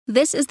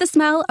This is the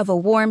smell of a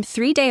warm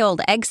 3-day-old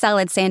egg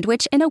salad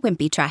sandwich in a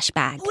Wimpy trash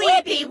bag.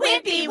 Wimpy,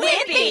 Wimpy,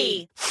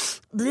 Wimpy!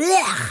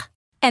 Blech.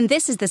 And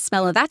this is the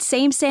smell of that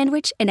same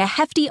sandwich in a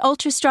hefty,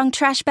 ultra-strong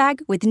trash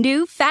bag with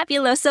new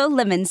Fabuloso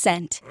lemon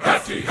scent.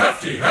 Hefty,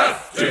 hefty,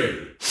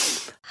 hefty!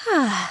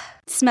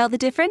 Smell the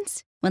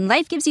difference? When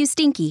life gives you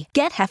stinky,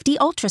 get Hefty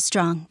Ultra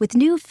Strong with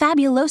new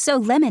Fabuloso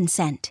lemon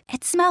scent.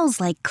 It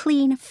smells like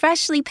clean,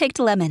 freshly picked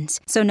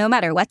lemons. So no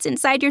matter what's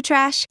inside your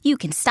trash, you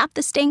can stop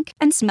the stink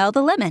and smell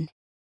the lemon.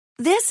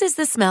 This is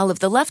the smell of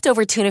the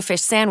leftover tuna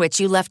fish sandwich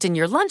you left in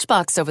your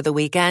lunchbox over the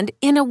weekend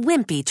in a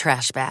Wimpy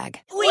trash bag.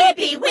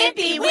 Wimpy,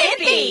 Wimpy,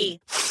 Wimpy!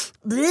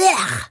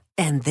 Blech.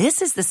 And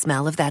this is the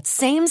smell of that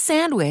same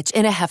sandwich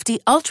in a Hefty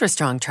Ultra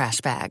Strong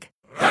trash bag.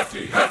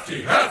 Hefty,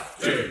 hefty,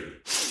 hefty!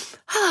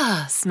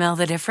 Smell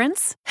the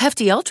difference?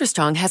 Hefty Ultra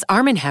Strong has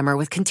Arm & Hammer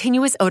with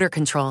continuous odor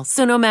control,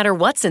 so no matter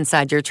what's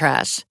inside your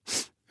trash,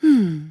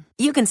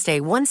 you can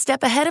stay one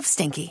step ahead of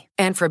stinky.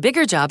 And for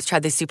bigger jobs, try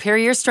the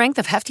superior strength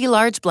of Hefty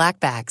Large Black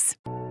Bags.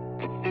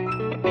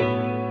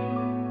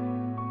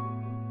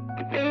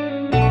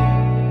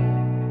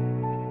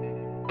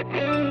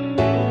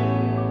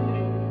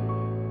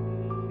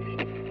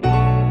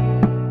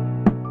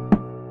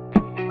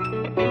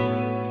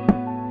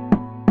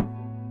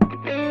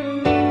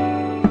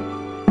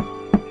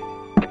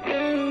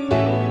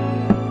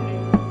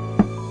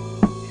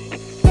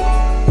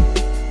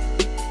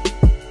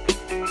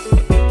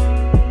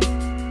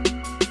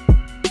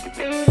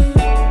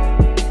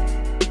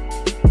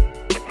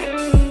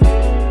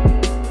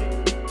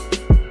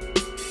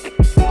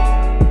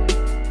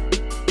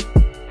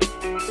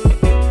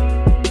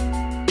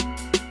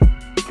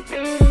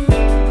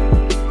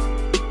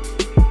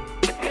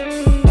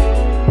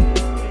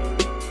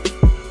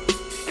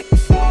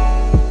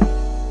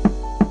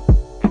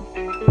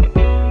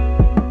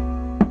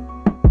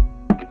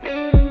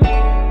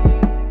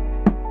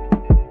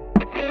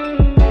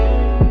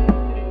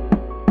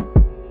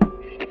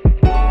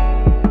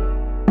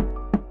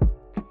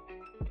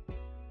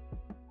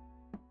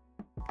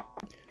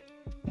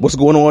 What's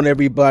going on,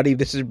 everybody?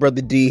 This is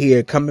Brother D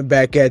here, coming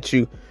back at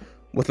you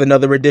with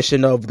another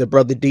edition of the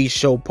Brother D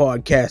Show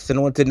podcast. And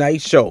on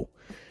tonight's show,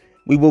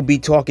 we will be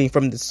talking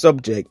from the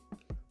subject,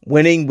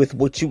 winning with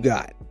what you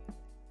got.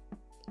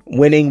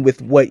 Winning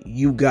with what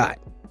you got.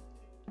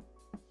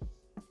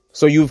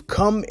 So you've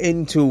come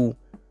into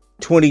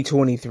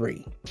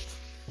 2023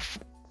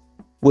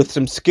 with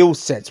some skill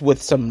sets,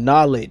 with some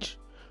knowledge,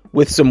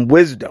 with some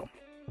wisdom.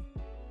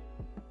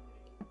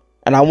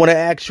 And I want to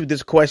ask you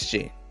this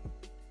question.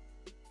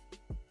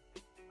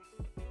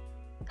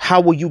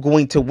 How are you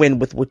going to win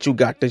with what you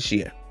got this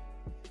year?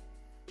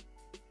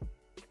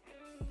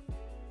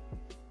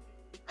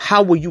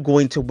 How are you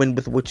going to win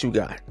with what you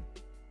got?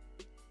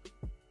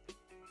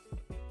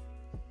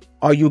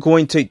 Are you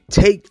going to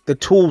take the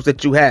tools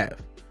that you have?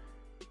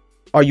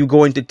 Are you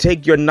going to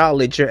take your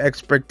knowledge, your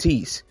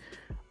expertise?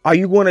 Are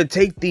you going to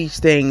take these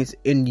things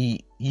and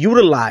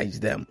utilize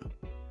them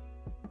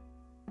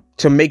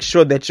to make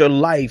sure that your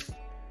life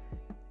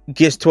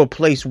gets to a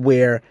place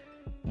where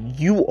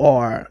you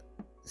are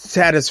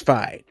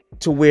satisfied,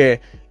 to where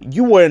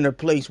you are in a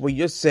place where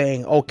you're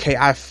saying, okay,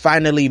 I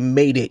finally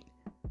made it.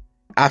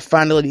 I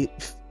finally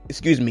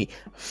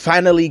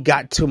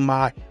got to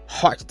my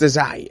heart's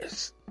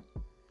desires.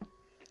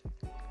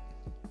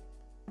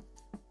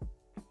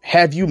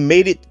 Have you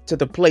made it to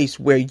the place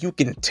where you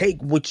can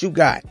take what you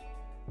got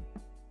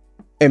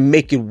and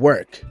make it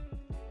work?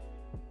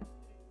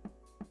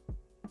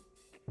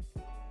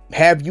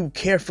 Have you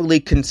carefully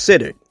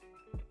considered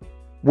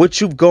what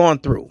you've gone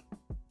through?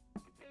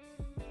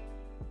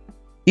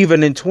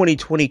 Even in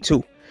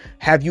 2022,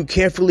 have you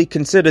carefully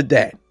considered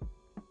that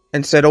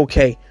and said,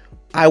 okay,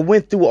 I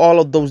went through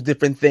all of those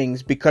different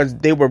things because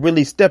they were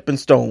really stepping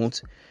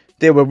stones.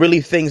 They were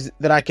really things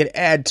that I could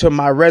add to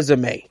my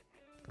resume.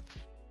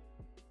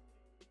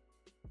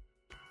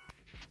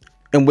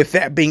 And with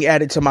that being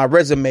added to my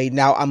resume,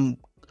 now I'm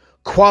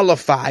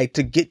qualified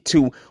to get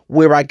to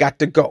where I got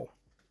to go.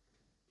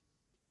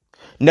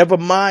 Never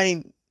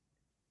mind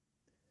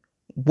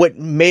what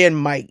man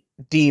might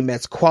deem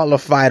as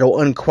qualified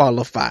or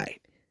unqualified.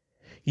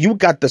 You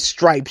got the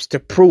stripes to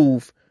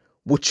prove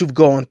what you've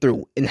gone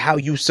through and how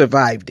you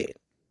survived it.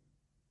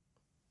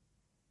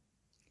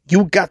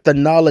 You got the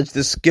knowledge,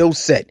 the skill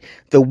set,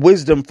 the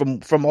wisdom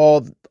from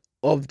all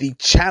of the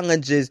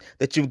challenges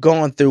that you've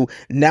gone through.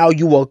 Now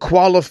you are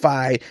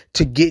qualified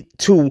to get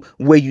to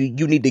where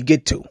you need to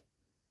get to.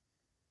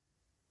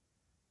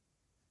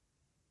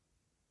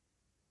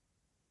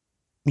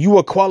 You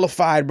are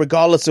qualified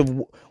regardless of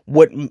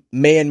what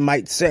man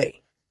might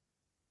say.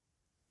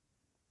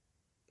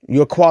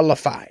 You're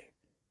qualified.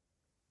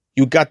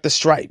 You got the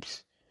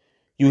stripes.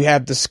 You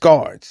have the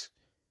scars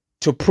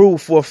to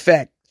prove for a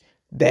fact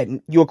that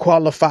you're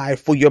qualified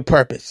for your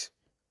purpose,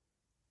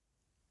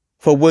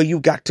 for where you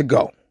got to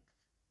go.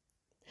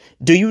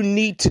 Do you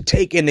need to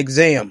take an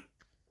exam?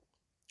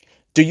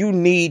 Do you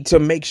need to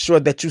make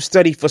sure that you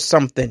study for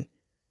something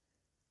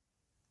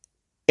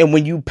And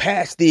when you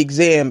pass the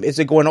exam, is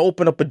it going to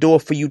open up a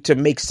door for you to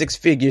make 6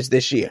 figures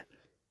this year?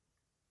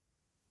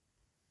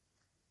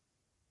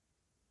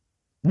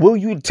 Will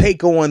you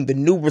take on the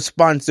new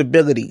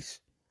responsibilities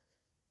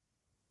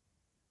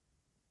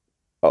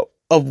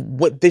of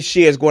what this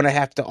year is going to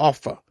have to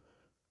offer?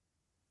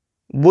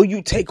 Will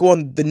you take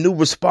on the new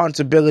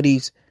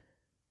responsibilities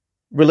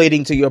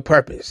relating to your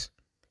purpose,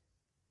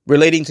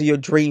 relating to your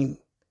dream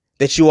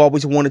that you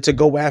always wanted to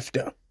go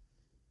after?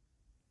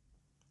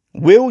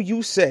 Will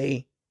you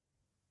say,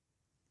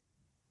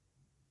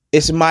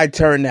 it's my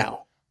turn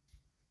now?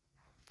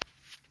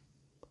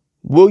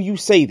 Will you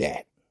say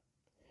that?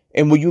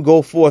 And will you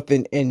go forth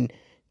and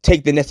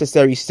take the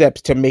necessary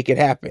steps to make it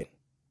happen?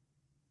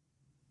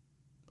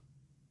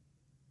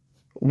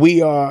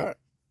 We are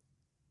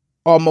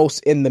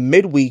almost in the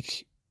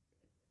midweek.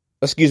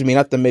 Excuse me,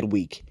 not the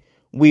midweek.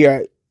 We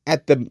are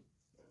at the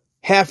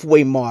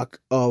halfway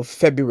mark of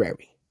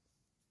February.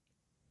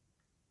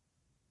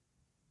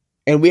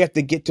 And we have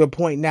to get to a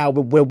point now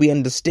where we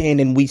understand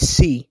and we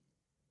see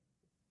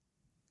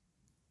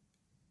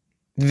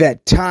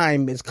that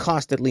time is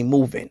constantly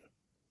moving.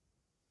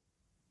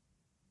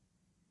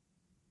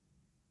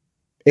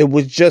 It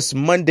was just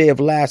Monday of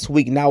last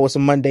week. Now it's a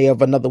Monday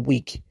of another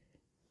week.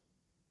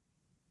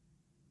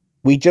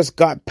 We just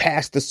got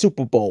past the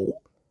Super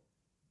Bowl.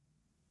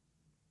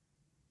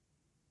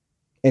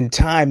 And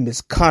time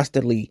is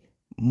constantly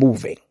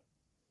moving.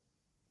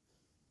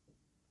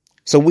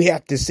 So we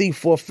have to see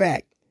for a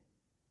fact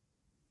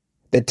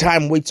that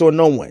time waits on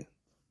no one.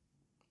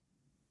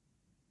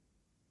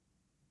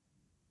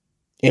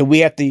 And we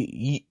have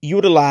to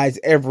utilize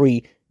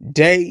every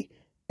day,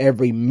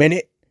 every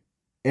minute,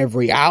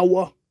 every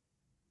hour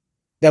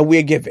that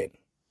we're given.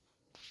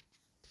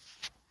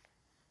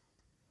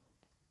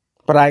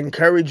 But I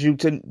encourage you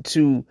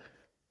to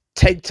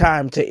take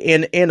time to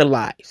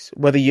analyze,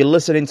 whether you're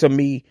listening to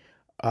me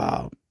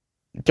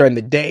during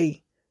the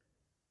day,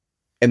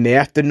 in the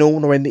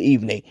afternoon, or in the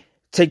evening.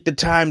 Take the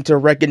time to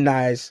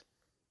recognize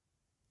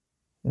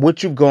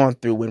what you've gone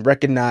through and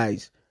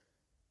recognize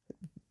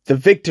the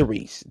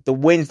victories, the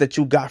wins that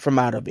you got from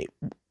out of it.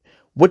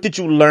 What did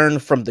you learn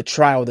from the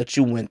trial that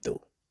you went through?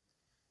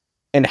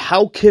 And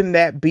how can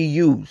that be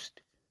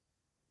used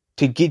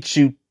to get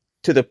you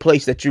to the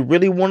place that you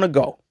really want to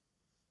go?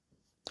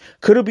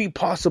 Could it be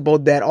possible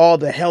that all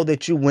the hell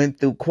that you went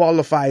through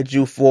qualified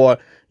you for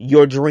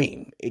your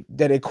dream?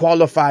 That it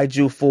qualified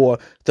you for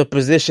the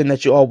position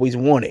that you always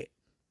wanted?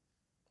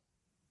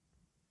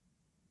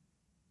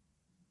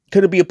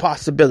 Could it be a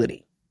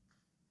possibility?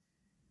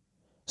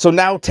 So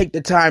now take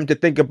the time to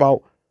think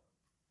about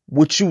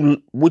what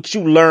you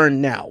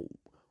learn now.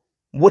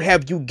 What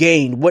have you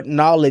gained? What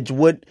knowledge?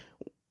 What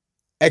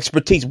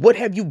expertise? What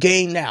have you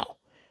gained now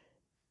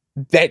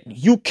that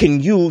you can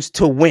use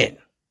to win?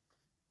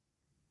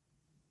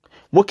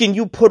 What can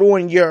you put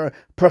on your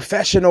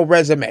professional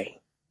resume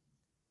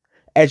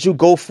as you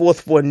go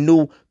forth for a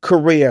new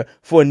career,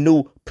 for a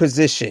new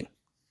position?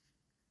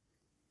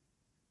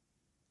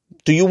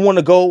 Do you want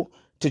to go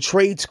to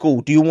trade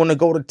school? Do you want to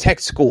go to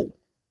tech school?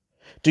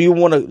 Do you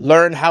want to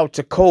learn how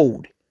to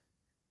code?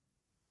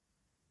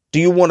 Do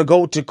you want to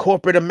go to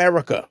corporate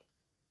America?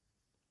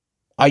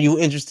 Are you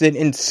interested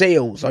in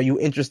sales? Are you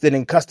interested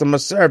in customer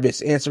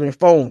service, answering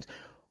phones?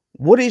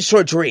 What is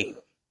your dream?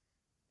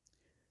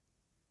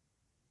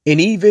 And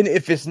even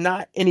if it's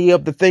not any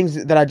of the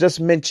things that I just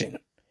mentioned,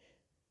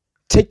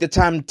 take the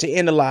time to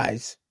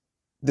analyze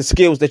the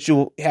skills that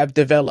you have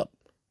developed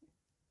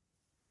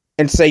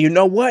and say, you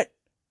know what?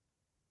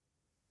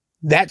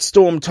 That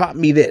storm taught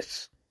me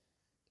this.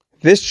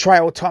 This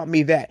trial taught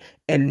me that.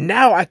 And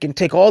now I can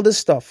take all this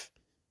stuff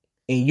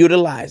and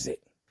utilize it.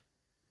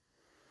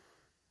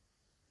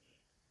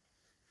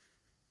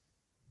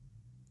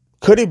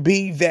 Could it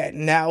be that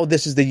now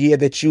this is the year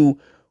that you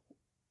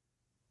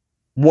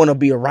want to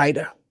be a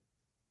writer?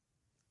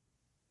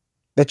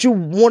 That you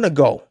want to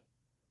go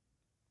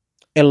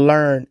and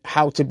learn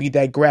how to be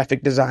that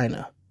graphic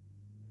designer?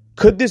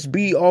 Could this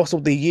be also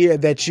the year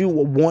that you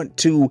want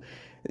to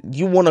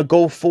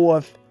go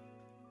forth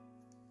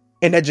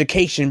in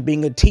education,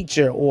 being a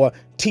teacher or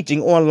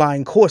teaching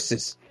online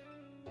courses?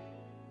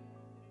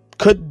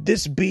 Could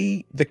this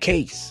be the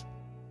case?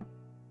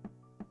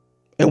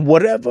 And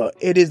whatever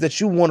it is that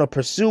you want to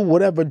pursue,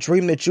 whatever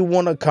dream that you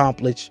want to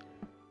accomplish,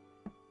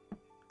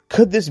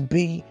 could this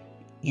be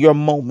your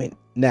moment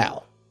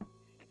now?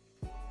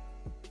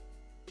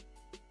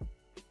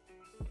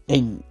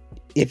 And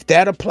if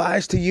that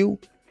applies to you,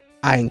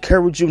 I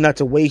encourage you not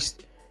to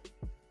waste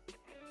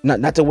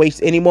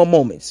any more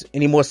moments,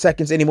 any more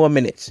seconds, any more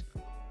minutes.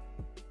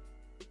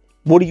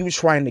 What are you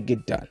trying to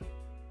get done?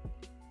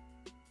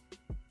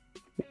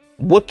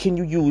 What can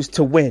you use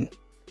to win?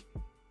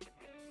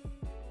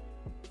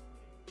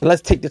 And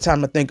let's take the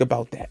time to think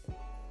about that.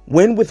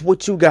 Win with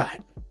what you got.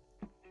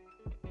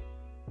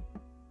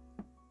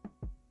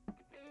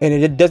 And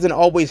it doesn't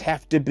always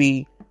have to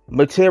be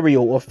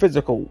material or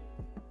physical.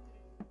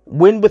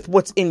 Win with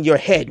what's in your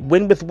head.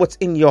 Win with what's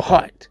in your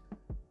heart.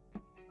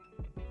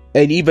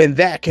 And even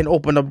that can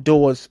open up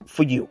doors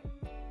for you.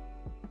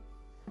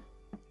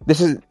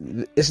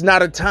 It's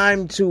not a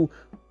time to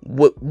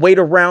wait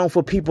around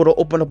for people to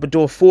open up a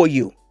door for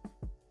you.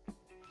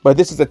 But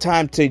this is a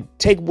time to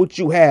take what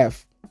you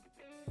have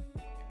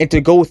and to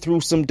go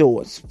through some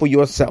doors for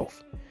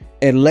yourself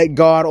and let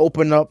God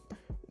open up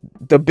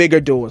the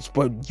bigger doors.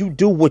 But you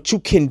do what you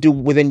can do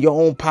within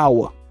your own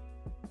power.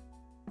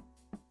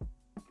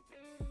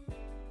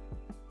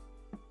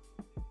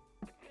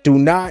 Do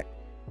not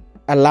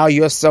allow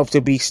yourself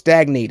to be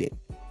stagnated.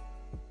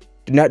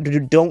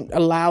 Don't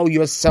allow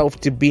yourself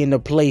to be in a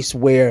place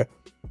where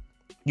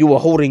you are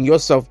holding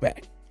yourself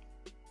back.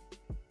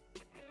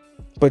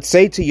 But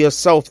say to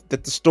yourself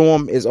that the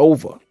storm is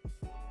over.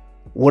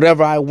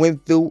 Whatever I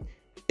went through,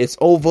 it's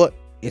over,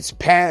 it's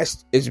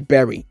past, it's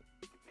buried.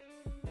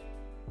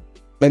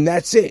 And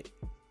that's it.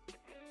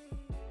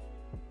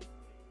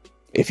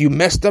 If you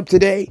messed up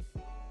today,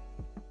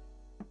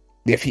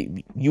 if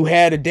you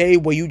had a day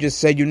where you just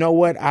said, you know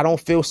what, I don't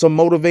feel so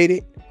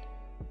motivated,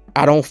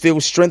 I don't feel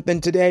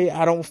strengthened today,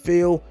 I don't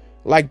feel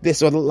like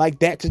this or like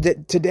that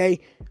today,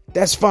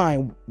 that's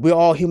fine. We're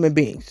all human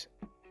beings.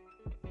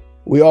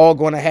 We're all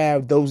going to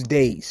have those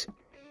days.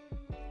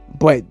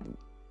 But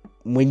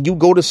when you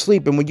go to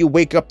sleep and when you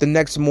wake up the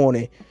next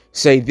morning,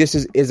 say, this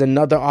is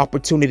another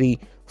opportunity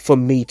for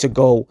me to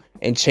go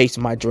and chase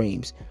my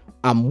dreams.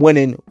 I'm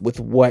winning with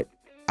what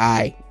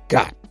I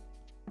got.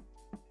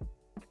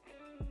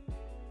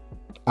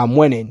 I'm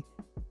winning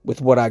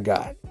with what I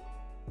got.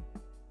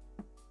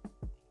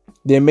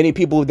 There are many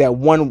people that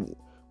won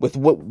with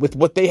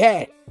what they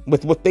had,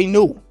 with what they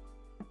knew.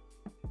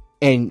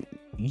 And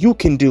you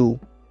can do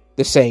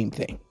the same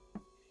thing.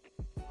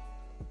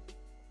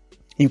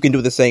 You can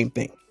do the same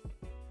thing.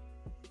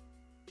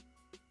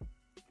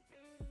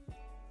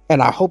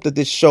 And I hope that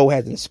this show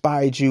has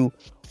inspired you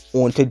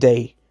on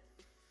today.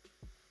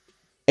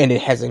 And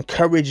it has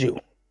encouraged you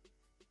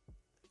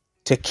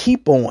to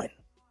keep on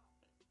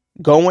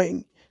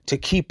going, to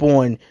keep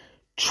on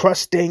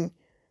trusting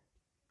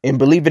and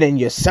believing in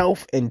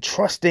yourself and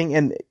trusting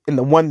in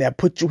the one that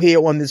put you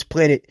here on this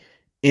planet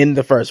in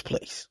the first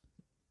place.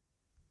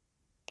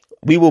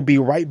 We will be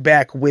right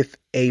back with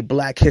a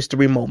Black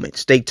History Moment.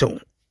 Stay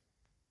tuned.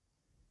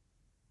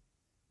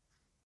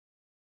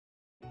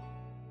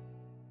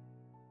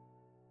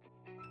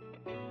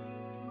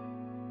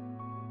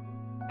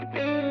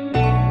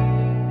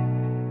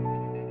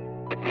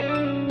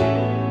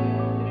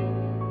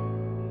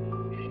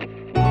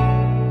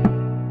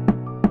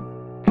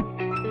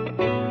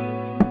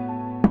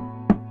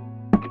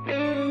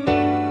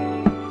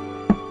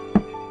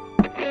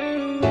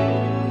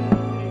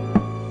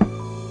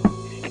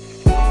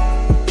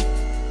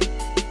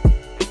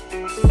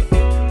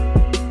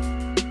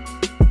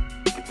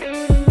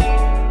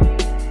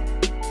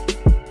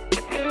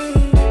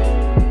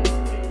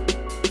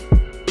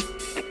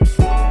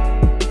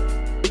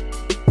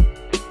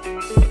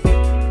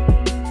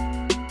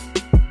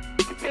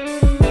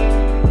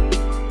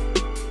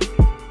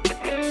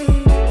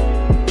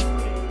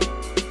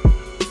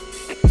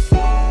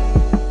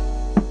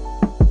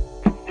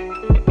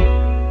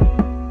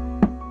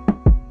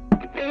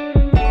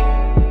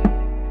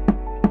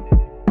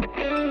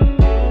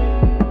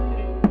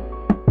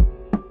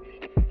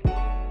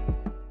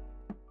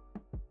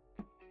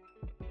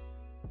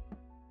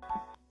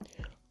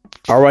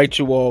 All right,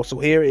 you all. So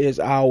here is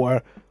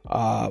our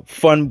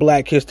fun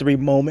Black History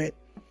Moment.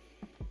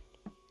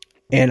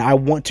 And I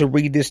want to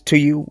read this to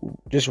you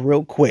just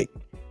real quick.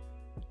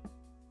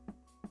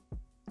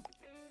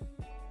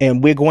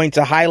 And we're going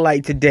to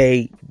highlight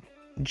today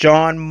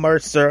John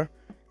Mercer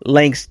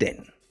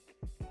Langston.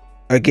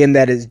 Again,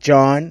 that is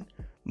John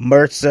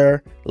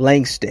Mercer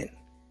Langston.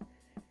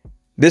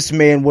 This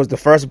man was the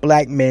first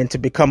black man to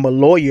become a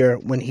lawyer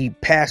when he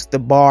passed the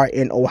bar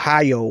in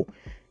Ohio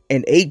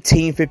in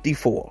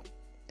 1854.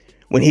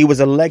 When he was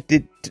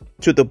elected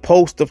to the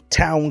post of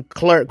town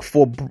clerk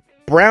for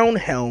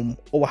Brownhelm,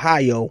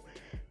 Ohio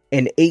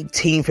in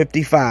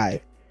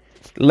 1855,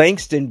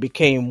 Langston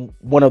became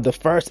one of the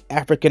first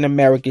African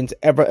Americans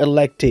ever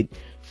elected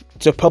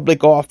to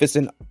public office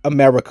in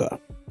America.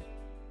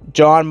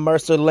 John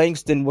Mercer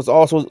Langston was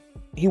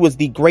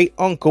the great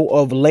uncle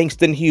of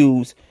Langston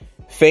Hughes,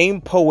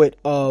 famed poet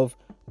of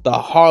the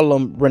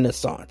Harlem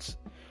Renaissance.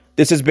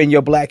 This has been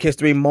your Black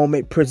History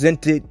Moment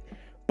presented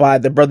by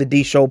the Brother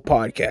D Show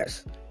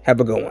podcast. Have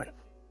a good one.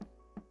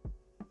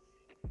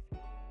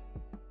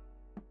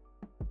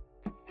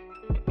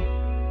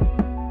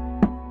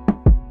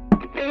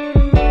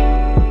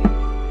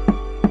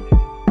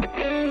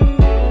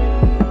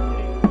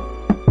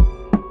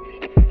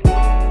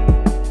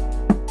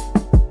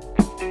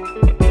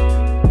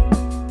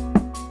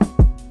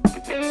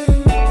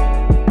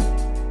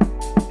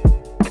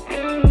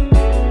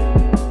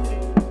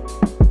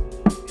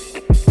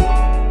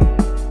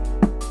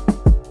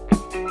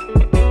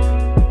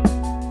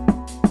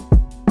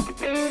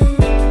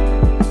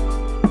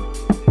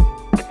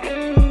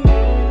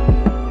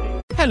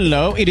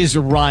 Hello, it is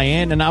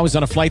Ryan, and I was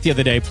on a flight the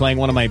other day playing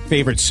one of my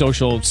favorite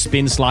social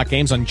spin slot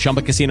games on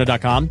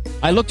ChumbaCasino.com.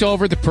 I looked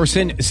over at the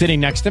person sitting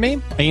next to me,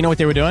 and you know what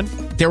they were doing?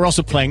 They were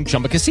also playing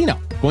Chumba Casino.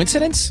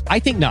 Coincidence? I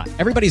think not.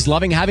 Everybody's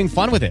loving having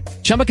fun with it.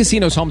 Chumba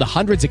Casino is home to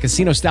hundreds of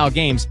casino-style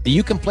games that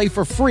you can play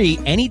for free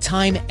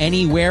anytime,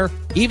 anywhere,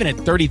 even at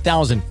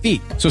 30,000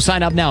 feet. So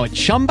sign up now at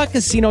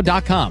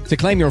ChumbaCasino.com to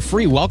claim your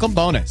free welcome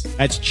bonus.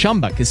 That's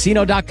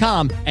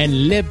ChumbaCasino.com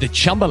and live the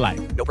Chumba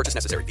life. No purchase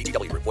necessary.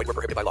 VGW. Void where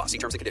prohibited by law. See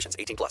terms and conditions.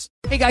 18+.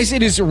 Hey guys,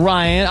 it is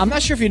Ryan. I'm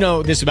not sure if you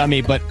know this about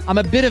me, but I'm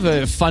a bit of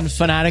a fun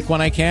fanatic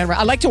when I can.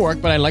 I like to work,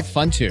 but I like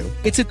fun too.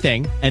 It's a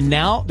thing. And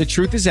now the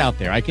truth is out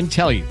there. I can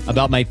tell you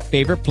about my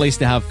favorite place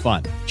to have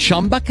fun.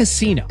 Chumba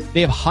Casino.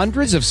 They have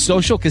hundreds of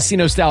social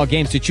casino style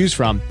games to choose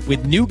from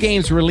with new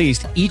games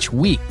released each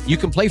week. You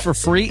can play for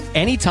free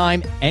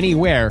anytime,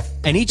 anywhere,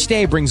 and each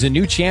day brings a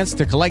new chance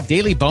to collect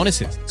daily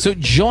bonuses. So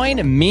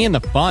join me in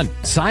the fun.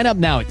 Sign up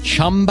now at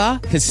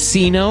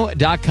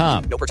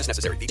ChumbaCasino.com. No purchase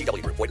necessary.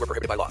 VGW. Void where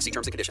prohibited by law. See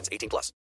terms and conditions. 18+.